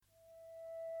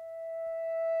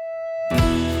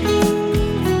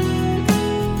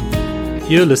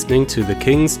You're listening to the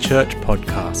King's Church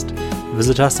podcast.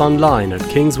 Visit us online at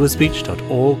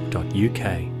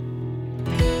kingswisbeach.org.uk.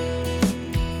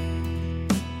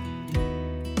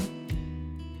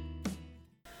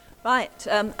 Right,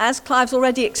 as Clive's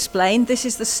already explained, this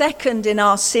is the second in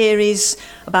our series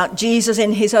about Jesus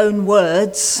in his own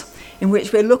words, in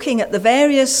which we're looking at the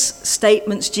various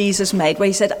statements Jesus made, where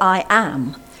he said, I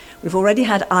am. We've already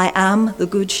had, I am the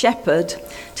Good Shepherd.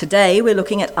 Today we're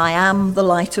looking at, I am the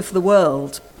light of the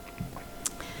world,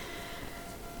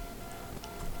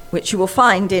 which you will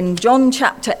find in John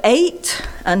chapter 8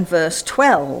 and verse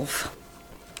 12.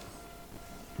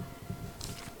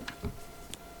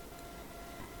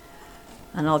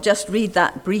 And I'll just read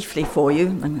that briefly for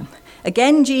you.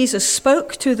 Again, Jesus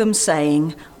spoke to them,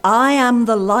 saying, I am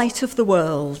the light of the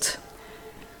world.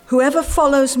 Whoever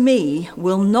follows me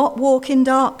will not walk in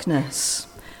darkness,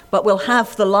 but will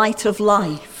have the light of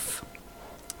life.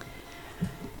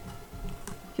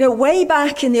 You know, way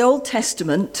back in the Old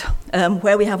Testament,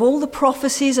 where we have all the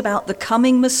prophecies about the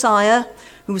coming Messiah,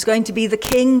 who was going to be the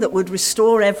king that would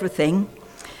restore everything,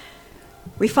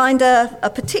 we find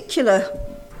a particular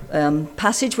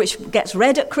passage which gets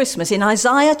read at Christmas in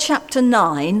Isaiah chapter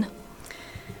 9,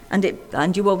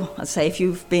 and you will, I'd say, if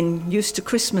you've been used to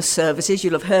Christmas services,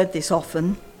 you'll have heard this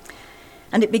often.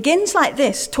 And it begins like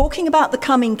this, talking about the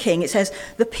coming king. It says,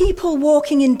 the people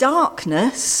walking in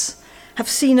darkness have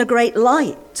seen a great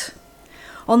light.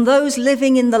 On those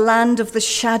living in the land of the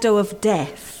shadow of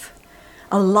death,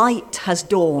 a light has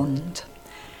dawned.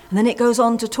 And then it goes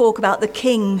on to talk about the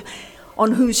king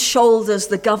on whose shoulders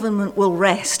the government will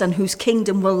rest and whose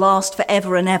kingdom will last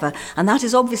forever and ever. And that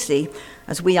is obviously,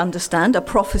 as we understand, a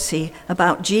prophecy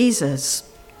about Jesus.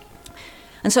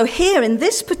 And so here in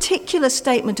this particular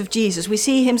statement of Jesus, we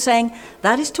see him saying,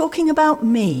 that is talking about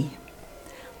me.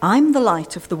 I'm the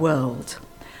light of the world.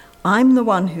 I'm the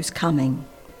one who's coming.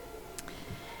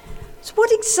 So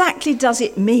what exactly does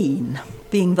it mean,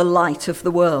 being the light of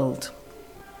the world?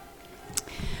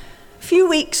 A few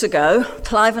weeks ago,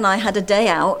 Clive and I had a day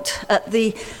out at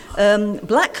the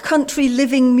Black Country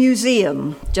Living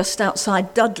Museum just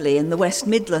outside Dudley in the West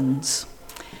Midlands.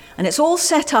 And it's all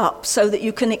set up so that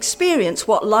you can experience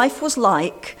what life was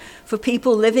like for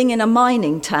people living in a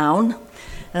mining town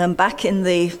back in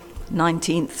the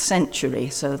 19th century,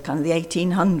 so kind of the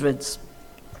 1800s.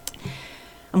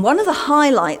 And one of the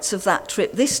highlights of that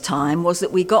trip this time was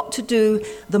that we got to do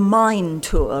the mine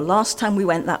tour. Last time we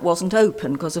went, that wasn't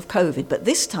open because of COVID, but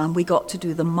this time we got to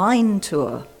do the mine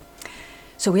tour.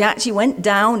 So we actually went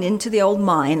down into the old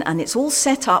mine, and it's all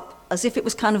set up as if it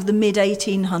was kind of the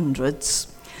mid-1800s.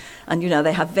 And, you know,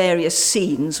 they have various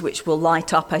scenes which will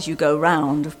light up as you go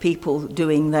round of people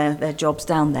doing their jobs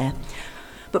down there.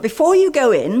 But before you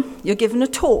go in, you're given a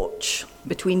torch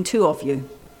between two of you.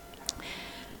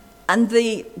 And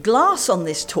the glass on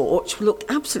this torch looked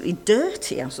absolutely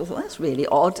dirty. I thought, well, that's really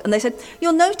odd. And they said,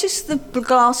 you'll notice the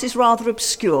glass is rather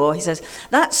obscure. He says,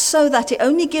 that's so that it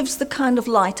only gives the kind of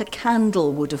light a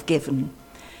candle would have given.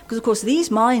 Because, of course, these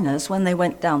miners, when they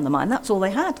went down the mine, that's all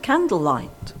they had,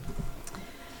 candlelight.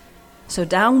 So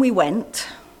down we went.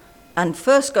 And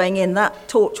first going in, that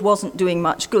torch wasn't doing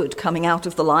much good, coming out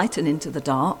of the light and into the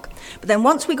dark. But then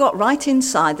once we got right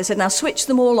inside, they said, now switch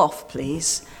them all off,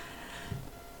 please.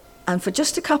 And for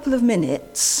just a couple of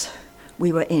minutes,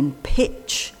 we were in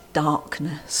pitch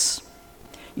darkness.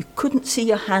 You couldn't see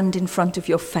your hand in front of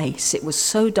your face. It was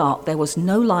so dark, there was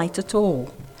no light at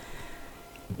all.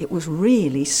 It was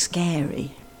really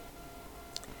scary.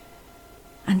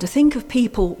 And to think of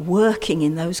people working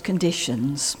in those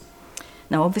conditions.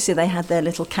 Now, obviously, they had their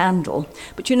little candle.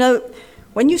 But you know,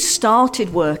 when you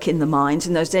started work in the mines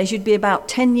in those days, you'd be about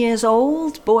 10 years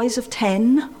old. Boys of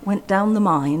 10 went down the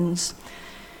mines.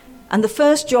 And the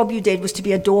first job you did was to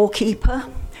be a doorkeeper,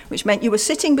 which meant you were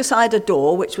sitting beside a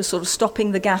door which was sort of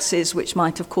stopping the gases which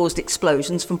might have caused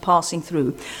explosions from passing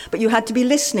through. But you had to be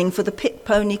listening for the pit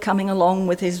pony coming along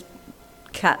with his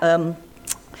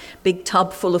big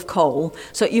tub full of coal.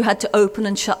 So you had to open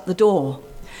and shut the door.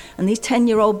 And these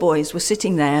 10-year-old boys were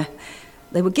sitting there.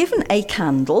 They were given a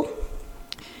candle.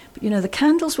 But, you know, the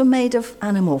candles were made of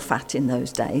animal fat in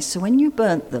those days. So when you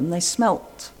burnt them, they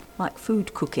smelt like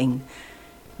food cooking.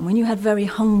 And when you had very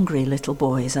hungry little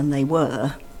boys, and they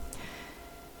were,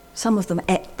 some of them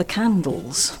ate the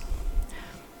candles.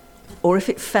 Or if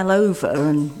it fell over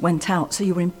and went out, so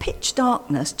you were in pitch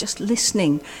darkness, just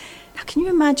listening. Now, can you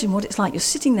imagine what it's like? You're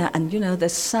sitting there and, you know,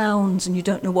 there's sounds and you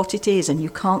don't know what it is and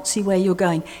you can't see where you're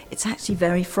going. It's actually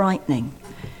very frightening.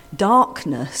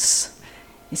 Darkness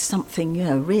is something, you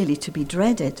know, really to be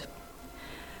dreaded.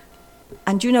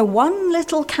 And, you know, one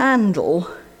little candle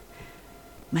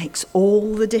makes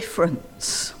all the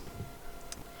difference.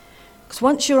 Because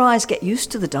once your eyes get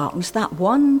used to the darkness, that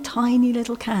one tiny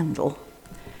little candle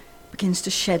begins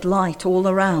to shed light all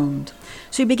around.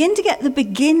 So you begin to get the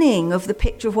beginning of the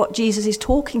picture of what Jesus is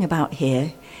talking about here.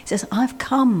 He says, I've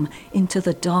come into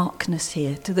the darkness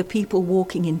here, to the people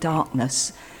walking in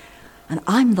darkness, and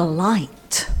I'm the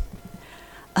light.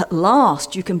 At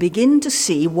last you can begin to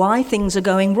see why things are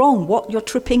going wrong, what you're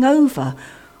tripping over.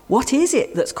 What is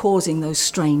it that's causing those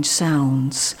strange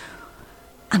sounds?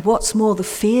 And what's more, the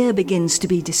fear begins to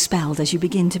be dispelled as you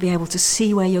begin to be able to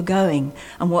see where you're going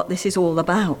and what this is all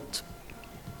about.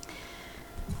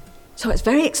 So it's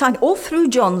very exciting. All through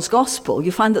John's Gospel,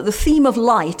 you find that the theme of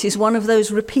light is one of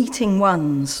those repeating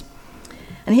ones.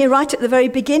 And here, right at the very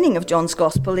beginning of John's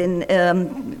Gospel,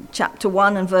 in chapter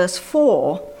 1 and verse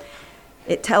 4,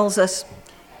 it tells us,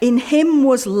 in him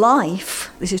was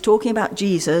life. This is talking about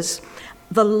Jesus.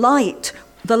 The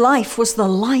life was the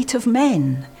light of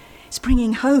men. It's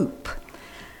bringing hope.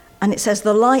 And it says,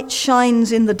 the light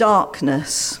shines in the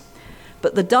darkness,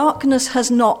 but the darkness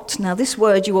has not. Now this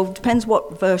word, depends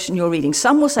what version you're reading.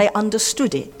 Some will say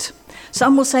understood it.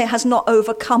 Some will say it has not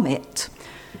overcome it.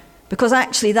 Because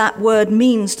actually that word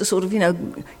means to sort of,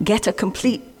 get a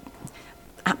complete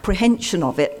apprehension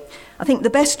of it. I think the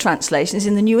best translation is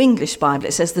in the New English Bible.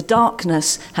 It says the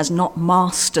darkness has not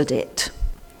mastered it,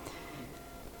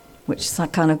 which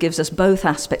kind of gives us both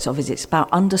aspects of it. It's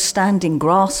about understanding,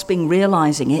 grasping,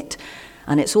 realizing it,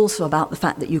 and it's also about the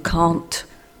fact that you can't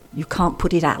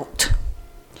put it out.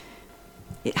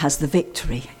 It has the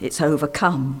victory. It's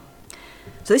overcome.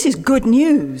 So this is good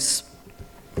news.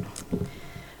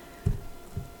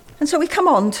 And so we come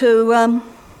on to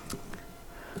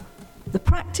the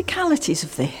practicalities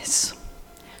of this.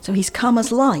 So he's come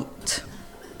as light.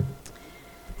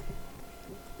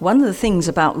 One of the things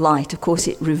about light, of course,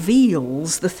 it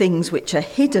reveals the things which are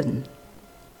hidden.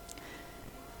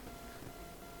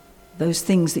 Those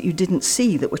things that you didn't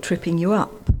see that were tripping you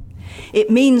up.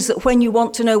 It means that when you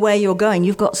want to know where you're going,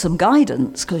 you've got some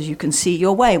guidance because you can see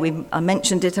your way. I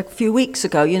mentioned it a few weeks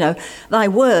ago, thy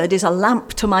word is a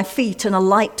lamp to my feet and a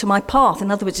light to my path.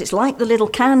 In other words, it's like the little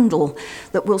candle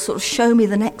that will sort of show me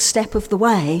the next step of the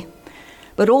way.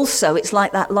 But also it's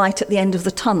like that light at the end of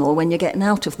the tunnel when you're getting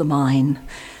out of the mine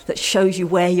that shows you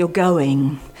where you're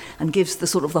going and gives the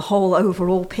sort of the whole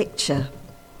overall picture.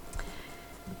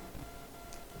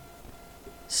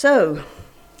 So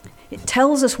it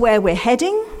tells us where we're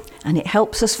heading and it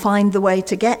helps us find the way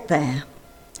to get there.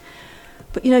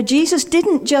 But Jesus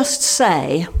didn't just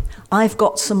say, I've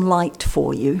got some light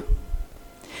for you.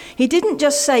 He didn't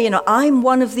just say, I'm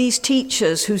one of these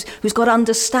teachers who's got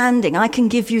understanding. I can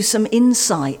give you some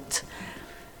insight.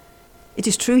 It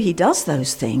is true he does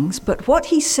those things, but what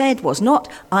he said was not,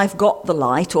 I've got the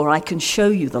light or I can show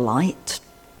you the light.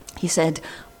 He said,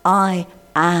 I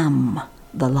am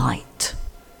the light.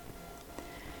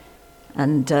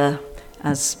 And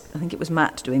as I think it was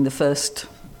Matt doing the first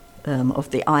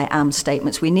of the I am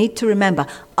statements, we need to remember,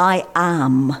 I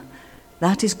am.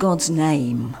 That is God's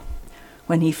name.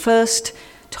 When he first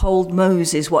told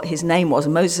Moses what his name was,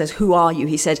 and Moses says, who are you?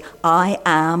 He said, I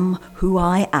am who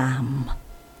I am.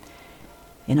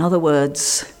 In other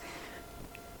words,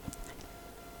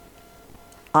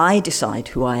 I decide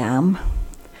who I am.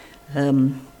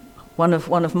 One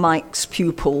of Mike's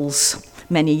pupils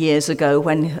many years ago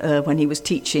when he was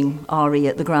teaching RE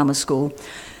at the grammar school,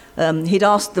 he'd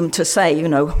asked them to say,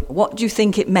 what do you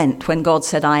think it meant when God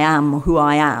said, I am who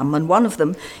I am? And one of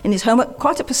them, in his homework,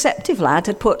 quite a perceptive lad,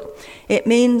 had put, it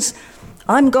means,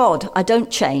 I'm God, I don't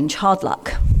change, hard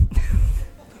luck.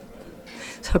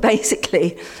 So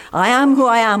basically, I am who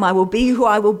I am, I will be who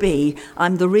I will be,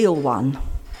 I'm the real one.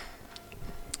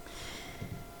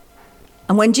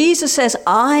 And when Jesus says,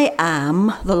 I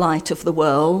am the light of the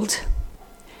world,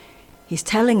 he's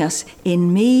telling us,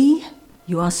 in me,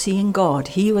 you are seeing God.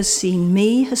 He who has seen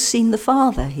me has seen the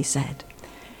Father, he said.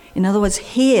 In other words,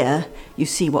 here you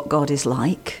see what God is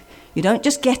like. You don't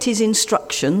just get his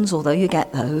instructions, although you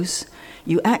get those.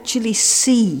 You actually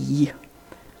see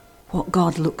what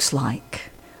God looks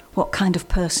like, what kind of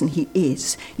person he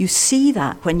is. You see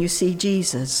that when you see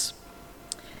Jesus.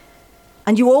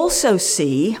 And you also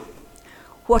see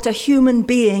what a human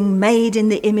being made in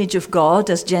the image of God,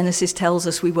 as Genesis tells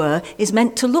us we were, is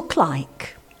meant to look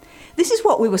like. This is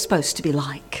what we were supposed to be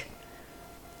like.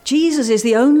 Jesus is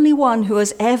the only one who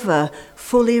has ever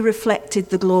fully reflected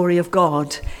the glory of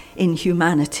God in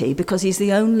humanity, because he's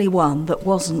the only one that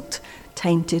wasn't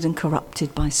tainted and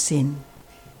corrupted by sin.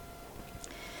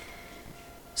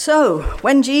 So,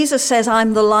 when Jesus says,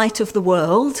 I'm the light of the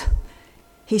world,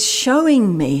 he's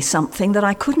showing me something that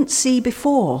I couldn't see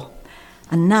before.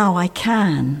 and now I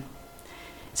can.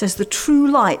 It says the true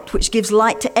light, which gives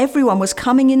light to everyone, was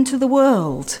coming into the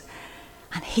world.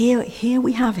 And here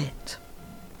we have it.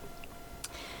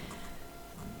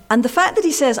 And the fact that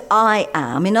he says, I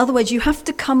am, in other words, you have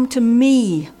to come to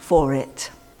me for it.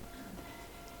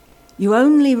 You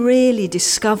only really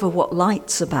discover what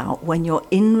light's about when you're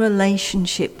in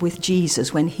relationship with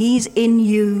Jesus, when he's in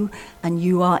you and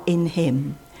you are in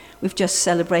him. We've just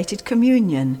celebrated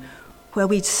communion, where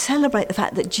we celebrate the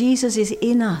fact that Jesus is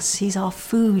in us. He's our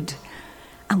food,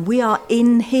 and we are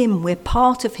in him. We're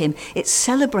part of him. It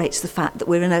celebrates the fact that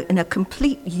we're in a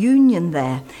complete union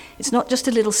there. It's not just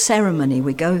a little ceremony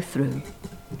we go through.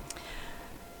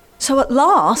 So at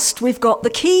last, we've got the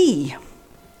key.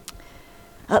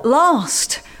 At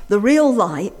last, the real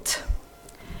light.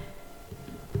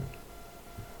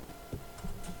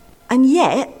 And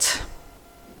yet,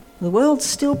 the world's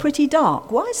still pretty dark.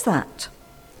 Why is that?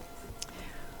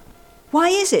 Why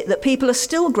is it that people are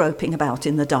still groping about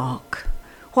in the dark?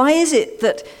 Why is it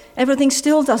that everything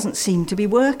still doesn't seem to be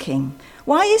working?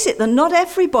 Why is it that not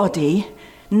everybody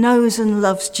knows and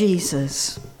loves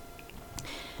Jesus?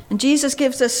 And Jesus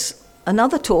gives us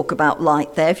another talk about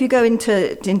light there. If you go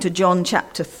into John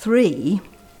chapter 3,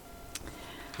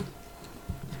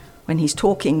 when he's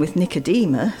talking with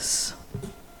Nicodemus,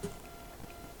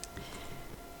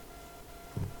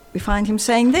 we find him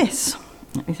saying this.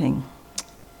 Let me think.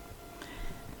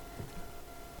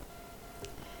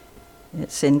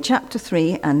 It's in chapter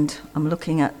 3, and I'm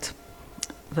looking at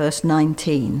verse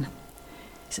 19.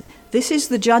 This is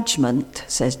the judgment,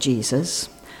 says Jesus.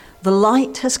 The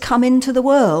light has come into the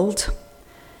world,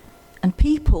 and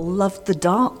people loved the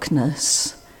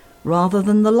darkness rather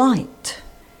than the light,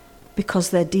 because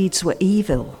their deeds were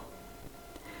evil.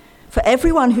 For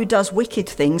everyone who does wicked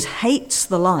things hates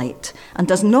the light and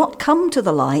does not come to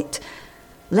the light,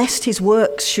 lest his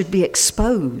works should be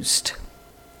exposed.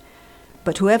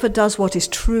 But whoever does what is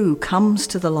true comes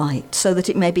to the light, so that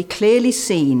it may be clearly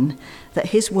seen that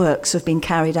his works have been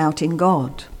carried out in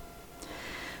God.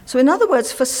 So in other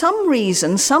words, for some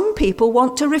reason, some people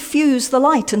want to refuse the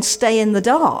light and stay in the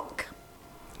dark.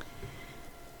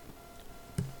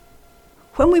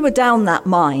 When we were down that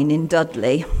mine in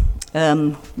Dudley,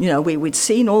 we'd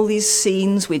seen all these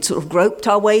scenes, we'd sort of groped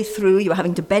our way through. You were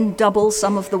having to bend double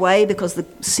some of the way because the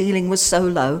ceiling was so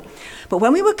low. But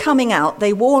when we were coming out,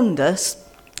 they warned us.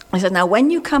 They said, now when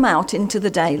you come out into the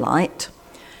daylight,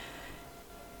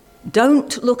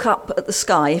 don't look up at the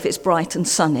sky if it's bright and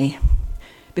sunny,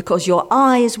 because your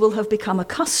eyes will have become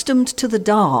accustomed to the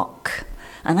dark,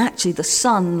 and actually the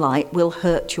sunlight will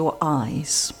hurt your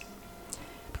eyes,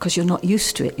 because you're not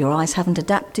used to it. Your eyes haven't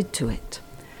adapted to it.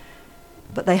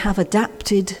 But they have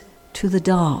adapted to the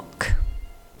dark.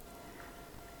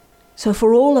 So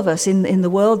for all of us in the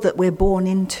world that we're born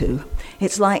into,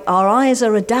 it's like our eyes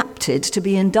are adapted to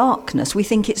be in darkness. We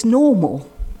think it's normal.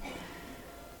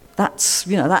 That's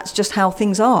just how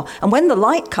things are. And when the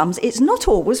light comes, it's not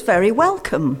always very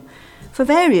welcome for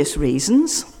various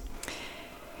reasons.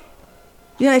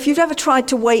 If you've ever tried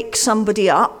to wake somebody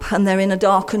up and they're in a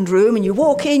darkened room and you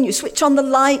walk in, you switch on the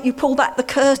light, you pull back the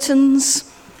curtains,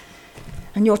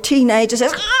 and your teenager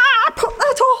says, put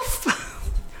that off.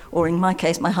 Or in my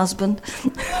case, my husband.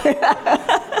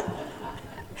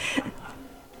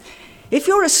 If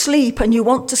you're asleep and you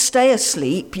want to stay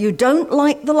asleep, you don't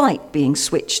like the light being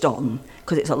switched on,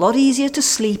 because it's a lot easier to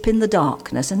sleep in the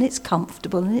darkness, and it's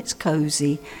comfortable and it's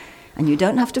cozy, and you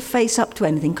don't have to face up to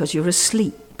anything because you're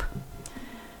asleep.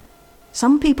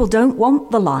 Some people don't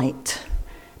want the light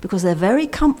because they're very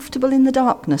comfortable in the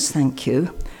darkness, thank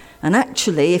you. And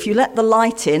actually, if you let the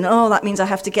light in, that means I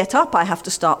have to get up, I have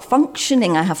to start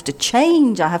functioning, I have to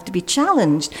change, I have to be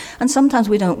challenged. And sometimes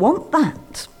we don't want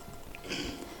that.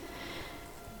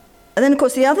 And then, of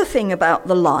course, the other thing about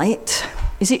the light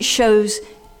is it shows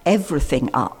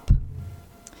everything up.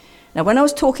 Now, when I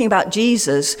was talking about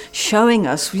Jesus showing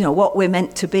us, what we're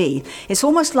meant to be, it's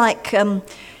almost like,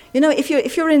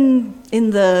 if you're in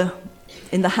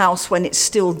the house when it's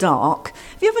still dark,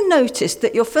 have you ever noticed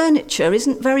that your furniture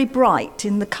isn't very bright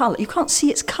in the colour? You can't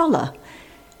see its colour.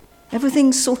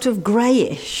 Everything's sort of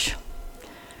greyish.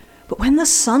 But when the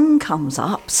sun comes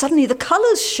up, suddenly the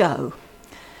colours show.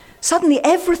 Suddenly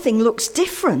everything looks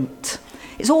different.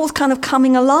 It's all kind of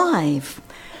coming alive,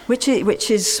 which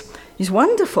is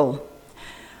wonderful.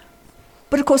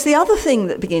 But of course, the other thing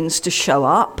that begins to show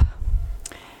up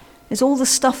is all the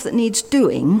stuff that needs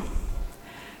doing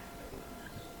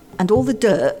and all the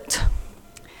dirt.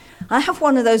 I have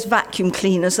one of those vacuum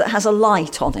cleaners that has a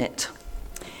light on it.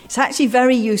 It's actually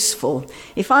very useful.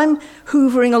 If I'm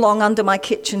hoovering along under my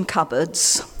kitchen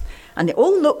cupboards and it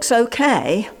all looks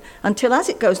okay, until as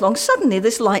it goes along, suddenly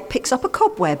this light picks up a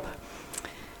cobweb.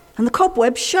 And the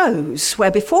cobweb shows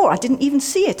where before I didn't even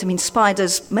see it. I mean,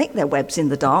 spiders make their webs in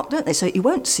the dark, don't they? So you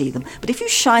won't see them. But if you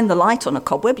shine the light on a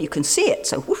cobweb, you can see it.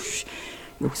 So whoosh,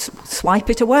 you swipe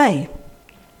it away.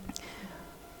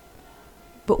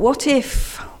 But what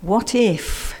if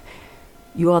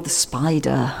you are the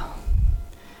spider?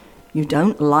 You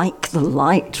don't like the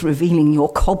light revealing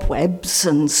your cobwebs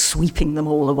and sweeping them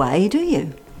all away, do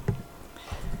you?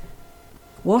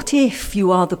 What if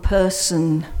you are the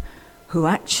person who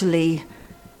actually,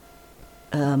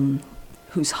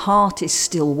 whose heart is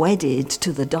still wedded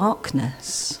to the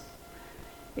darkness?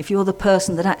 If you're the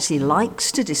person that actually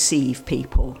likes to deceive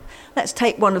people. Let's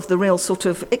take one of the real sort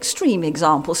of extreme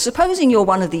examples. Supposing you're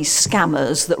one of these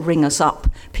scammers that ring us up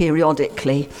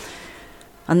periodically,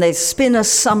 and they spin us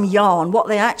some yarn. What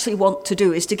they actually want to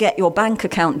do is to get your bank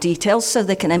account details so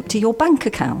they can empty your bank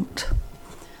account.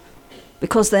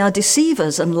 Because they are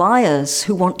deceivers and liars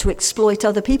who want to exploit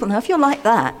other people. Now, if you're like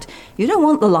that, you don't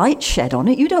want the light shed on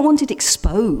it. You don't want it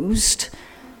exposed,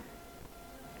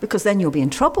 because then you'll be in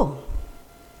trouble.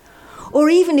 Or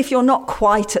even if you're not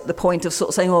quite at the point of sort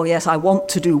of saying, oh, yes, I want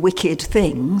to do wicked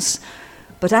things,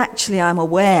 but actually I'm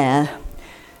aware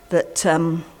that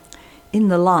in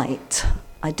the light,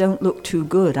 I don't look too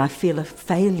good. I feel a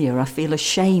failure. I feel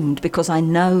ashamed because I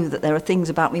know that there are things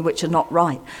about me which are not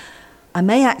right. I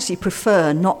may actually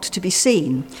prefer not to be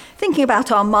seen. Thinking about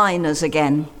our miners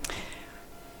again.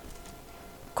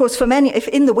 Of course, for many, if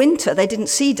in the winter they didn't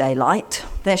see daylight,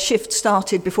 their shift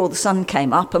started before the sun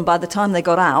came up, and by the time they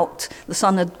got out, the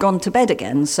sun had gone to bed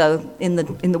again. So in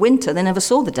the winter, they never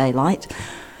saw the daylight.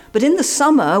 But in the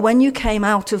summer, when you came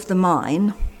out of the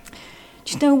mine,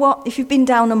 do you know what? If you've been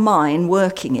down a mine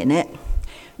working in it,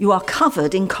 you are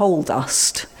covered in coal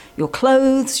dust. Your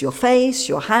clothes, your face,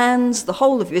 your hands, the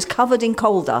whole of you is covered in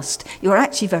coal dust. You're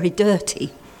actually very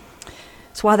dirty.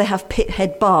 That's why they have pit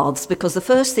head baths, because the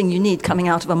first thing you need coming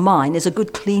out of a mine is a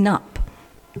good clean up.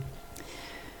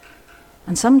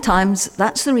 And sometimes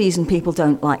that's the reason people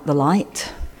don't like the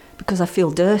light, because I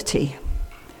feel dirty,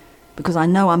 because I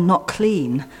know I'm not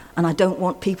clean, and I don't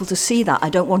want people to see that. I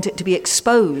don't want it to be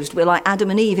exposed. We're like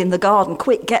Adam and Eve in the garden.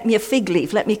 Quick, get me a fig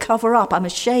leaf, let me cover up. I'm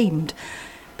ashamed,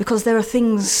 because there are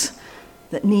things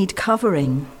that need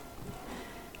covering.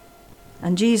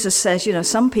 And Jesus says, you know,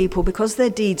 some people, because their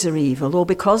deeds are evil or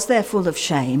because they're full of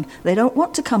shame, they don't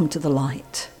want to come to the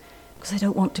light because they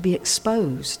don't want to be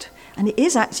exposed. And it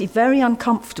is actually very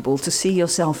uncomfortable to see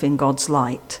yourself in God's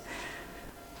light.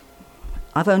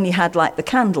 I've only had like the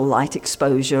candlelight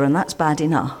exposure, and that's bad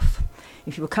enough.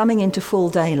 If you were coming into full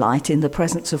daylight in the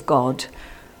presence of God,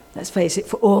 let's face it,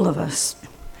 for all of us,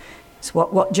 it's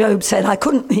what Job said.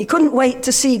 He couldn't wait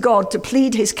to see God, to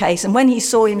plead his case. And when he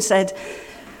saw him, said,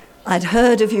 I'd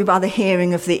heard of you by the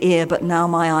hearing of the ear, but now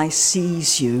my eye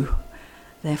sees you.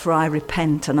 Therefore I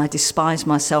repent, and I despise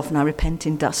myself, and I repent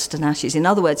in dust and ashes. In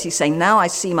other words, he's saying, now I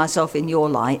see myself in your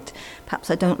light. Perhaps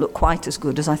I don't look quite as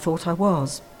good as I thought I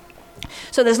was.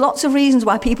 So there's lots of reasons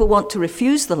why people want to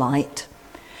refuse the light.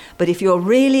 But if you're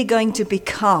really going to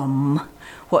become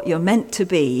what you're meant to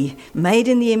be, made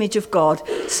in the image of God,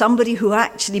 somebody who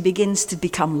actually begins to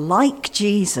become like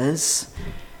Jesus,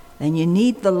 then you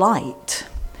need the light.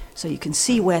 So you can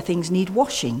see where things need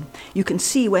washing. You can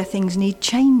see where things need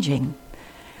changing.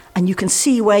 And you can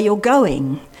see where you're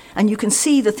going. And you can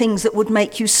see the things that would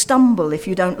make you stumble if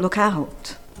you don't look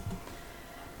out.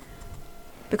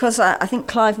 Because I think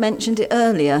Clive mentioned it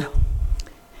earlier.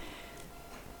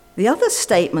 The other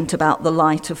statement about the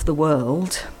light of the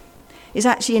world is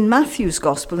actually in Matthew's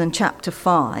Gospel in chapter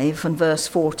 5 and verse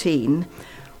 14,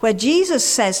 where Jesus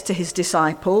says to his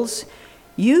disciples,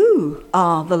 you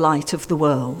are the light of the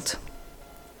world.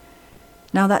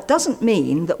 Now that doesn't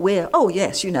mean that we're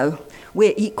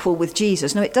equal with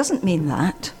Jesus. No, it doesn't mean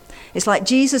that. It's like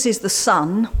Jesus is the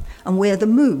sun and we're the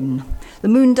moon. The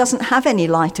moon doesn't have any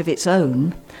light of its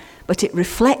own, but it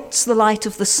reflects the light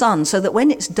of the sun, so that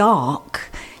when it's dark,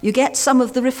 you get some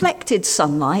of the reflected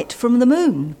sunlight from the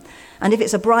moon. And if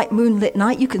it's a bright moonlit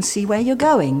night, you can see where you're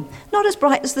going. Not as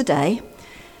bright as the day.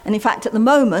 And in fact, at the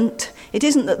moment, it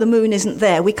isn't that the moon isn't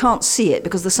there. We can't see it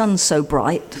because the sun's so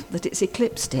bright that it's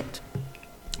eclipsed it.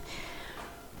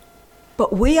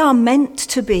 But we are meant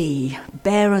to be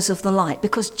bearers of the light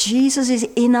because Jesus is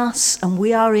in us and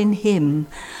we are in him.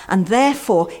 And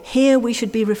therefore, here we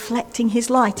should be reflecting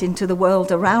his light into the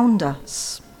world around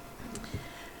us.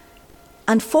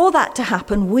 And for that to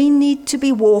happen, we need to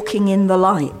be walking in the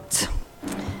light.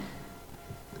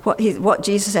 What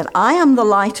Jesus said, I am the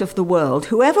light of the world.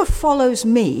 Whoever follows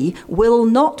me will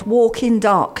not walk in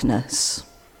darkness.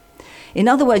 In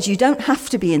other words, you don't have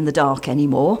to be in the dark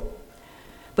anymore,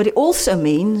 but it also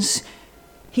means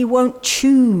he won't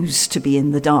choose to be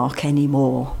in the dark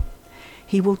anymore.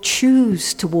 He will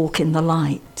choose to walk in the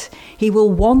light. He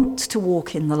will want to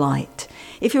walk in the light.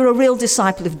 If you're a real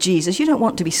disciple of Jesus, you don't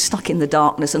want to be stuck in the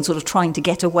darkness and sort of trying to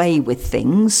get away with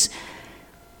things.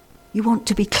 You want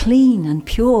to be clean and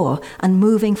pure and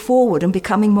moving forward and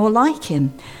becoming more like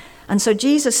him. And so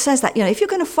Jesus says that, if you're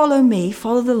going to follow me,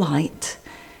 follow the light,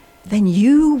 then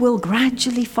you will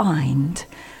gradually find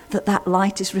that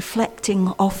light is reflecting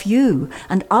off you,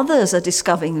 and others are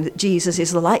discovering that Jesus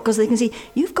is the light because they can see,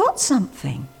 you've got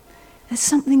something. There's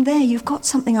something there. You've got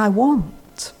something I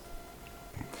want.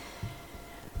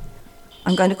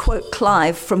 I'm going to quote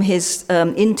Clive from his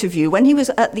interview. When he was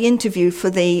at the interview for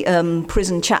the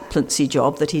prison chaplaincy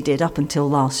job that he did up until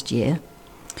last year,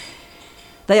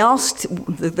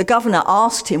 the governor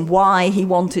asked him why he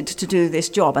wanted to do this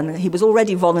job, and he was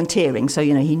already volunteering, so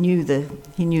he knew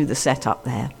the setup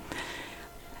there.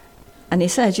 And he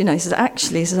said,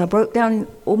 actually, I broke down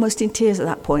almost in tears at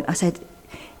that point. I said,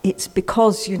 it's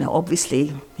because,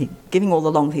 obviously, giving all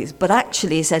the long things, but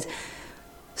actually, he said,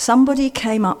 somebody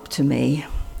came up to me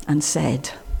and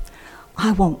said,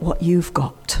 I want what you've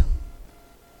got.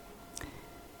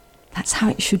 That's how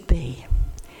it should be.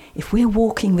 If we're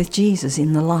walking with Jesus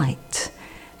in the light,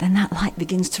 then that light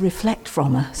begins to reflect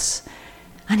from us.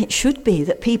 And it should be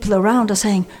that people around are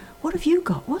saying, what have you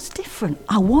got? What's different?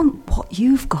 I want what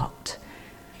you've got.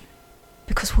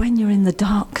 Because when you're in the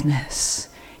darkness,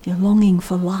 you're longing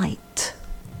for light.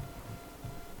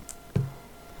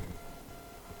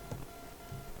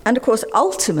 And of course,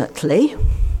 ultimately,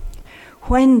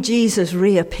 when Jesus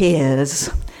reappears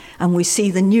and we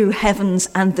see the new heavens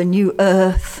and the new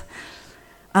earth,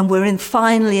 and we're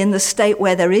finally in the state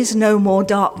where there is no more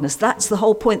darkness. That's the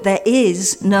whole point. There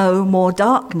is no more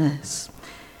darkness.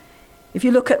 If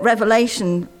you look at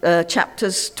Revelation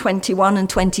chapters 21 and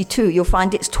 22, you'll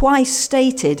find it's twice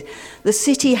stated, the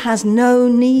city has no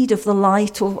need of the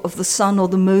light or of the sun or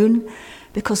the moon,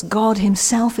 because God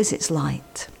himself is its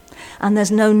light. And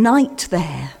there's no night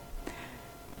there.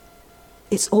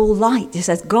 It's all light. It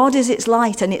says God is its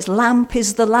light and its lamp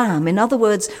is the Lamb. In other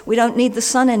words, we don't need the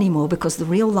sun anymore because the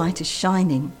real light is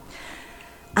shining.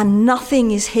 And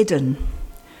nothing is hidden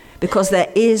because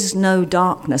there is no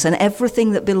darkness, and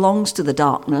everything that belongs to the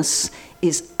darkness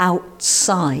is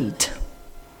outside.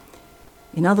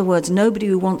 In other words, nobody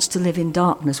who wants to live in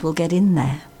darkness will get in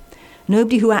there.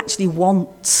 Nobody who actually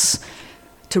wants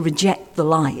to reject the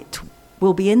light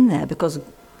will be in there because,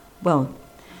 well,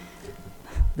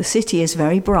 the city is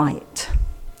very bright,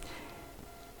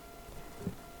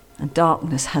 and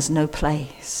darkness has no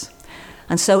place.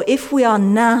 And so if we are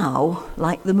now,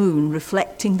 like the moon,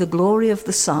 reflecting the glory of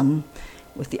the sun,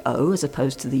 with the O as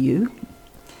opposed to the U,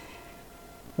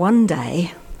 one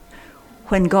day,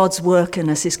 when God's work in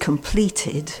us is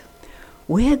completed,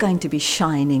 we're going to be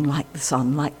shining like the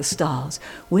sun, like the stars.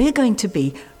 We're going to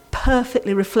be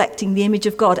perfectly reflecting the image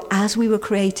of God as we were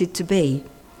created to be.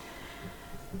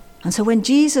 And so when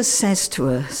Jesus says to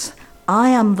us, I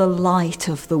am the light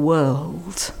of the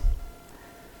world,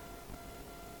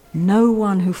 no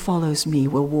one who follows me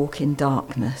will walk in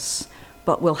darkness,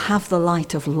 but will have the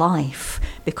light of life.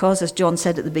 Because, as John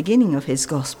said at the beginning of his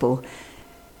gospel,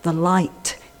 the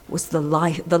life was the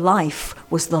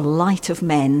light of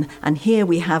men. And here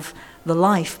we have the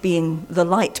light being the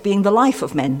life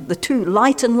of men. The two,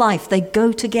 light and life, they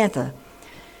go together.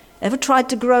 Ever tried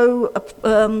to grow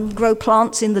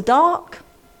plants in the dark?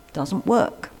 Doesn't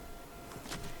work.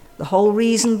 The whole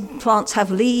reason plants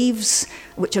have leaves,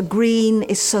 which are green,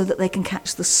 is so that they can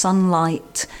catch the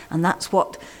sunlight, and that's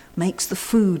what makes the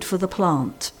food for the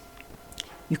plant.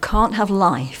 You can't have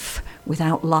life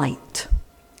without light.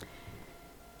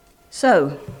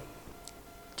 So,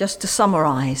 just to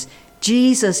summarize,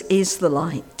 Jesus is the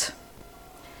light.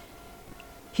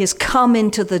 He has come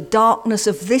into the darkness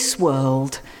of this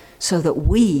world so that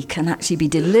we can actually be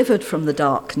delivered from the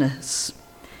darkness.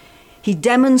 He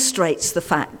demonstrates the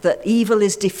fact that evil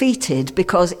is defeated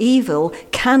because evil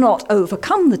cannot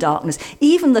overcome the darkness.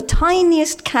 Even the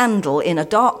tiniest candle in a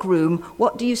dark room,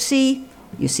 what do you see?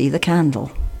 You see the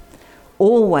candle.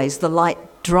 Always the light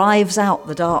drives out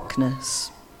the darkness.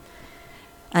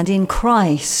 And in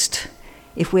Christ,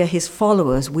 if we're his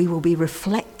followers, we will be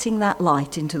reflecting that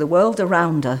light into the world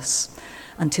around us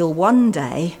until one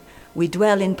day we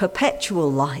dwell in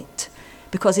perpetual light,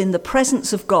 because in the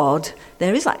presence of God,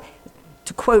 there is light.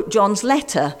 To quote John's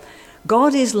letter,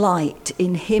 God is light,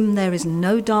 in him there is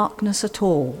no darkness at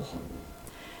all.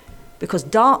 Because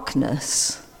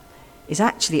darkness is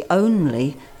actually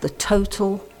only the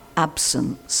total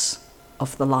absence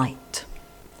of the light.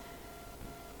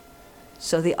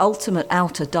 So the ultimate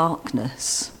outer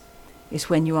darkness is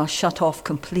when you are shut off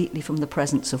completely from the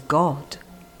presence of God.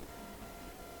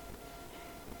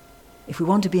 If we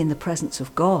want to be in the presence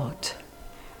of God,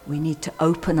 we need to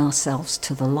open ourselves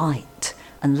to the light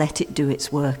and let it do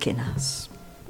its work in us.